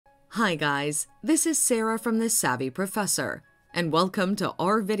Hi guys, this is Sarah from The Savvy Professor, and welcome to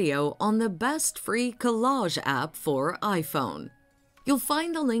our video on the best free collage app for iPhone. You'll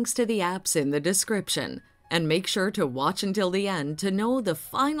find the links to the apps in the description, and make sure to watch until the end to know the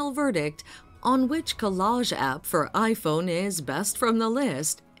final verdict on which collage app for iPhone is best from the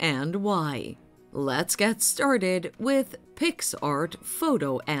list and why. Let's get started with PicsArt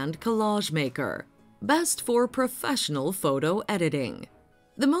Photo and Collage Maker, best for professional photo editing.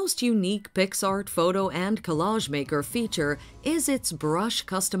 The most unique PicsArt Photo and Collage Maker feature is its brush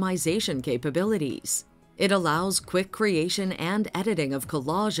customization capabilities. It allows quick creation and editing of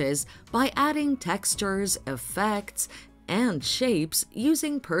collages by adding textures, effects, and shapes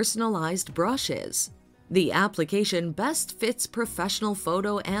using personalized brushes. The application best fits professional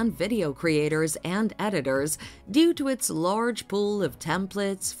photo and video creators and editors due to its large pool of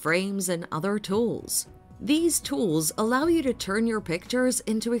templates, frames, and other tools. These tools allow you to turn your pictures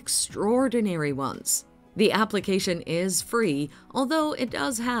into extraordinary ones. The application is free, although it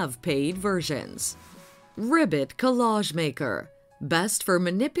does have paid versions. Ribbet Collage Maker, best for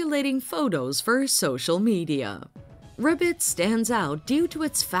manipulating photos for social media. Ribbet stands out due to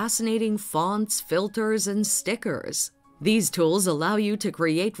its fascinating fonts, filters, and stickers. These tools allow you to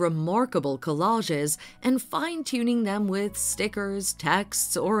create remarkable collages and fine-tuning them with stickers,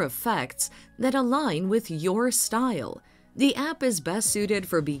 texts, or effects that align with your style. The app is best suited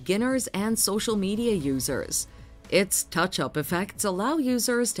for beginners and social media users. Its touch-up effects allow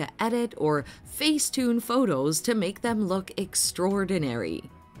users to edit or face-tune photos to make them look extraordinary.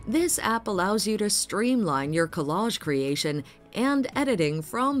 This app allows you to streamline your collage creation and editing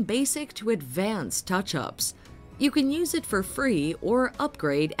from basic to advanced touch-ups. You can use it for free or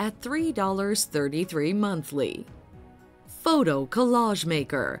upgrade at $3.33 monthly. Photo Collage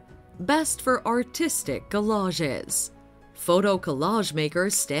Maker, best for artistic collages. Photo Collage Maker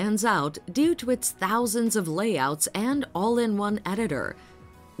stands out due to its thousands of layouts and all-in-one editor.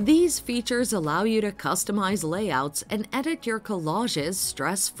 These features allow you to customize layouts and edit your collages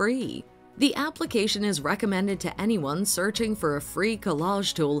stress-free. The application is recommended to anyone searching for a free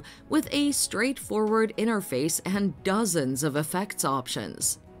collage tool with a straightforward interface and dozens of effects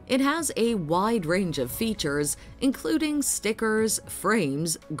options. It has a wide range of features, including stickers,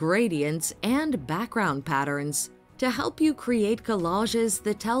 frames, gradients, and background patterns, to help you create collages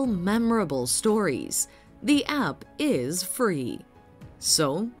that tell memorable stories. The app is free.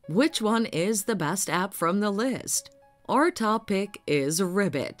 So, which one is the best app from the list? Our top pick is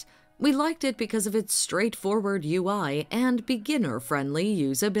Ribbet. We liked it because of its straightforward UI and beginner-friendly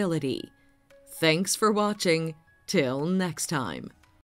usability. Thanks for watching. Till next time.